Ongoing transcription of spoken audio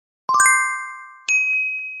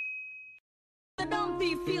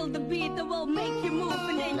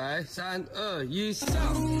来，3、2、1，上！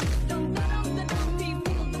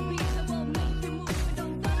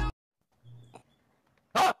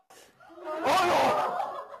啊！哎呦！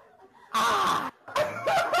啊！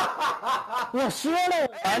我说了，我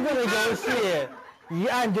玩这个游戏一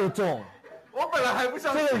按就中。我本来还不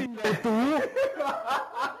相信这个有毒。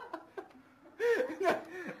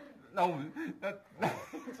那我们那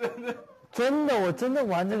真的，我真的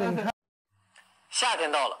玩这个。你看，夏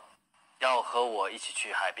天到了，要和我一起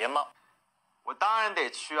去海边吗？我当然得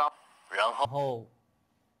去啊。然后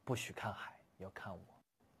不许看海，要看我。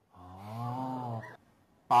哦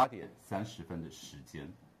，8点30分的时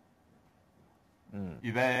间。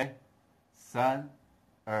预备，3、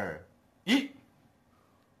2、1。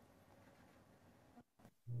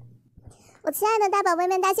我亲爱的大宝贝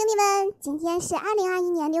们、大兄弟们，今天是2021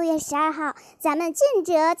年6月12号，咱们俊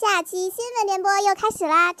哲假期新闻联播又开始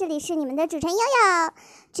啦！这里是你们的主持人悠悠，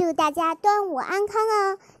祝大家端午安康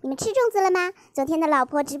哦！你们吃粽子了吗？昨天的老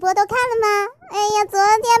婆直播都看了吗？哎呀，昨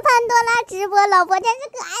天潘多拉直播，老婆真是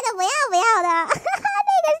可爱的不要的，那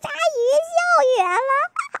个鲨鱼笑远了，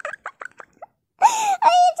哎，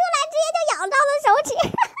一出来直接就咬到了手指。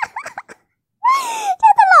真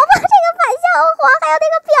的，老婆这个反效果，还有那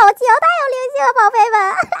个表情太有灵性了，宝贝们，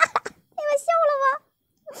你们笑了吗？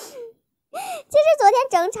其实昨天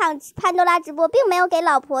整场潘多拉直播并没有给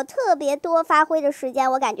老婆特别多发挥的时间，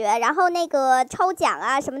我感觉，然后那个抽奖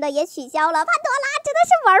啊什么的也取消了，潘多拉真的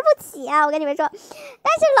是玩不起啊，我跟你们说。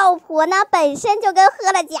但是老婆呢本身就跟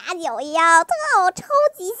喝了假酒一样，超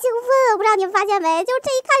级兴奋，不知道你们发现没？就这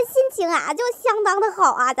一看心情啊就相当的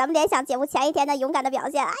好啊。咱们联想节目前一天的勇敢的表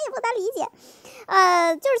现，哎呀不难理解。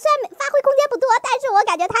就是虽然发挥空间不多，但是我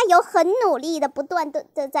感觉他有很努力的不断的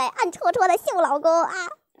在暗戳戳的秀老公啊。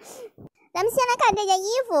咱们先来看这件衣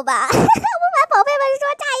服吧。我把宝贝们说，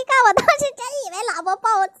乍一看我当时真以为老婆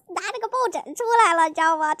拿着个抱枕出来了，你知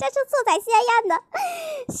道吗？这是色彩鲜艳的，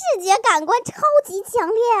视觉感官超级强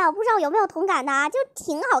烈啊！不知道有没有同感的啊？就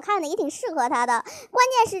挺好看的，也挺适合她的。关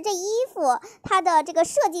键是这衣服，它的这个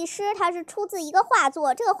设计师他是出自一个画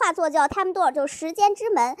作，这个画作叫他们多少，就是时间之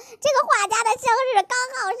门。这个画家的生日刚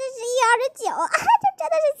好是11月29啊，这真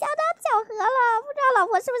的是相当巧合了。不知道老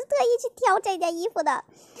婆是不是特意去挑这件衣服的？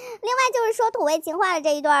另外就是说土味情话的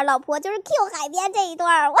这一段，老婆就是 Q 海边这一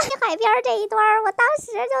段，我海边这一段，我当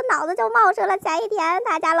时就脑子就冒出了前一天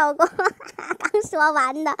他家老公刚说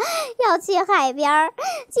完的要去海边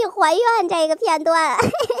去还愿这个片段，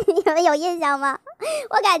你们有印象吗？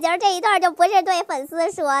我感觉这一段就不是对粉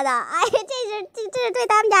丝说的，哎，这是对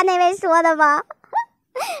他们家那位说的吗？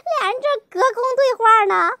俩人这隔空对话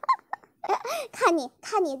呢。看你，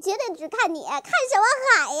绝对只看你，看什么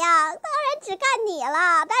海呀？当然只看你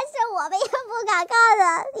了，但是我们也不敢看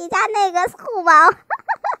啊！你家那个护毛，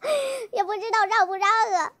也不知道让不让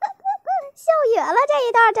啊！笑远了这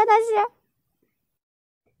一段真的是。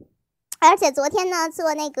而且昨天呢，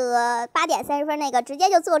做那个8点30分那个，直接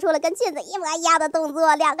就做出了跟俊子一模一样的动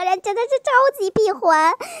作，两个人真的是超级闭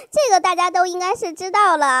环，这个大家都应该是知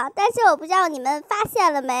道了。但是我不知道你们发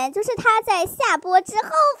现了没，就是他在下播之后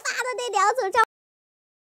发的那2组照片。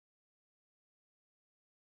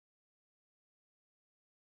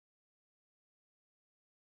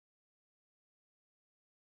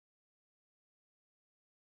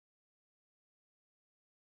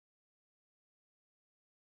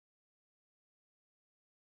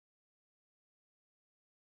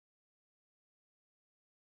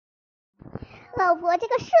老婆这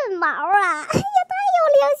个顺毛啊，哎呀，太有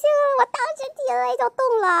灵性了！我当时DNA就动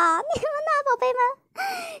了，你们呢，宝贝们？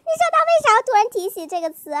你说他为啥突然提起这个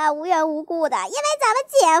词啊？无缘无故的，因为咱们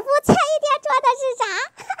姐夫前一天穿的是啥？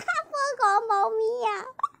疯狂猫咪呀！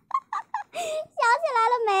想起来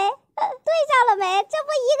了没？对上了没？这不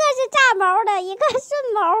一个是炸毛的，一个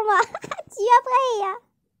顺毛吗？绝配呀！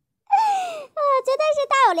绝对是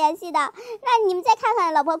大有联系的。那你们再看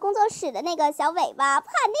看老婆工作室的那个小尾巴，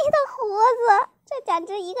叛逆的胡子，这简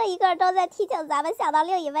直一个一个都在提醒咱们想到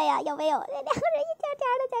另一位啊，有没有？这两个人一天天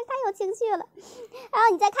的，简直太有情绪了。然后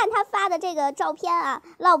你再看他发的这个照片啊，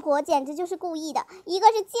老婆简直就是故意的。一个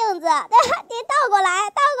是镜子，你倒过来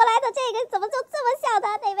的这个怎么就这么像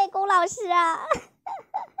他那位龚老师啊？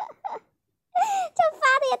这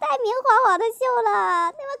发的也太明晃晃的秀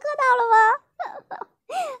了，你们看到了吗？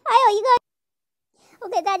还有一个，我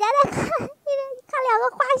给大家再看2个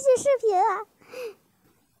花絮视频啊。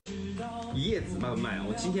一叶子卖不卖啊？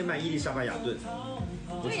我今天卖伊丽莎白雅顿，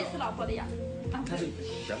这个也是老婆的呀。它是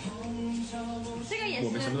然后这个也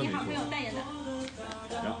是你好朋友代言的。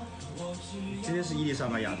然后今天是伊丽莎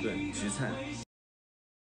白雅顿橘灿。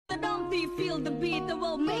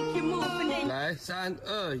来，3、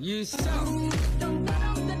2、1，上！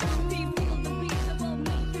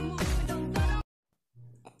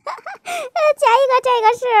前一个这个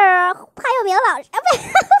是潘佑明老师啊，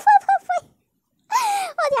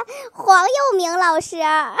我天，黄佑明老师，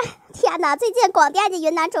天哪！最近广电的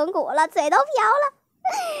云南虫谷了，嘴都飘了。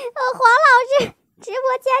黄老师直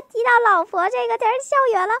播间提到老婆这个，真是笑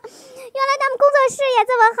远了。原来他们工作室也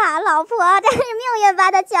这么喊老婆，真是命运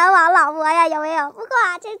般的前往老婆呀，有没有？不过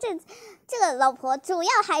啊，这个老婆主要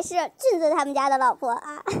还是俊子他们家的老婆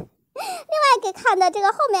啊。另外给看的这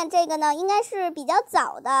个后面这个呢，应该是比较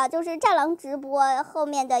早的，就是战狼直播后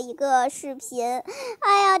面的一个视频。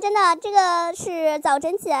哎呀，真的，这个是早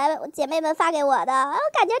晨起来姐妹们发给我的，我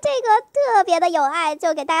感觉这个特别的有爱，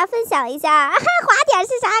就给大家分享一下。滑点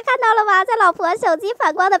是啥？看到了吗？在老婆手机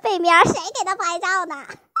反光的背面，谁给她拍照呢？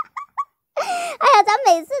哎呀，咱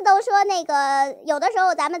每次都说那个，有的时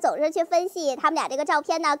候咱们总是去分析他们俩这个照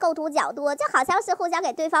片呢，构图角度，就好像是互相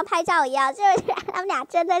给对方拍照一样，就是他们俩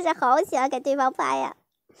真的是好喜欢给对方拍呀。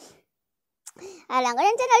哎，两个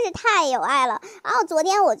人真的是太有爱了。然后昨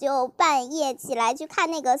天我就半夜起来去看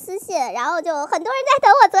那个私信，然后就很多人在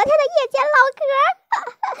等我昨天的夜间唠嗑，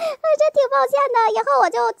真挺抱歉的。以后我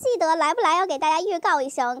就记得来不来要给大家预告一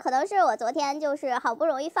声，可能是我昨天就是好不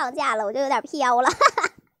容易放假了，我就有点飘了。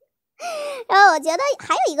然后我觉得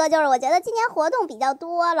还有一个就是，我觉得今年活动比较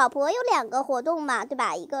多，老婆有2个活动嘛，对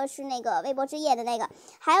吧？一个是那个微博之夜的那个，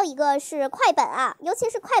还有一个是快本啊，尤其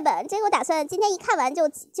是快本，这个我打算今天一看完就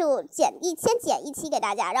先剪一期给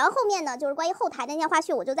大家，然后后面呢就是关于后台的那些花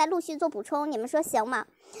絮，我就再陆续做补充，你们说行吗？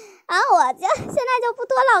然后我就现在就不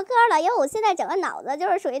多唠嗑了，因为我现在整个脑子就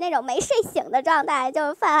是属于那种没睡醒的状态，就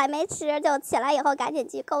是饭还没吃，就起来以后赶紧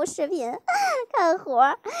去勾视频看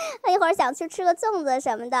活，一会儿想去吃个粽子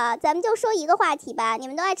什么的。咱们就说一个话题吧，你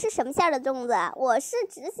们都爱吃什么馅的粽子？我是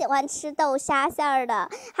只喜欢吃豆沙馅的，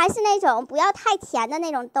还是那种不要太甜的那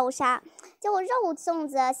种豆沙。就肉粽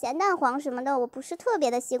子、咸蛋黄什么的，我不是特别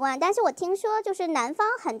的习惯。但是我听说，就是南方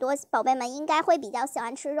很多宝贝们应该会比较喜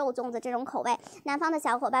欢吃肉粽子这种口味。南方的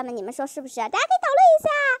小伙伴们，你们说是不是？大家可以讨论一下。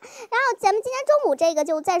然后咱们今天中午这个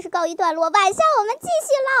就暂时告一段落，晚上我们继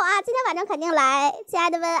续唠啊！今天晚上肯定来，亲爱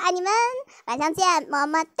的们，爱你们，晚上见，么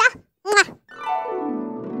么哒，么。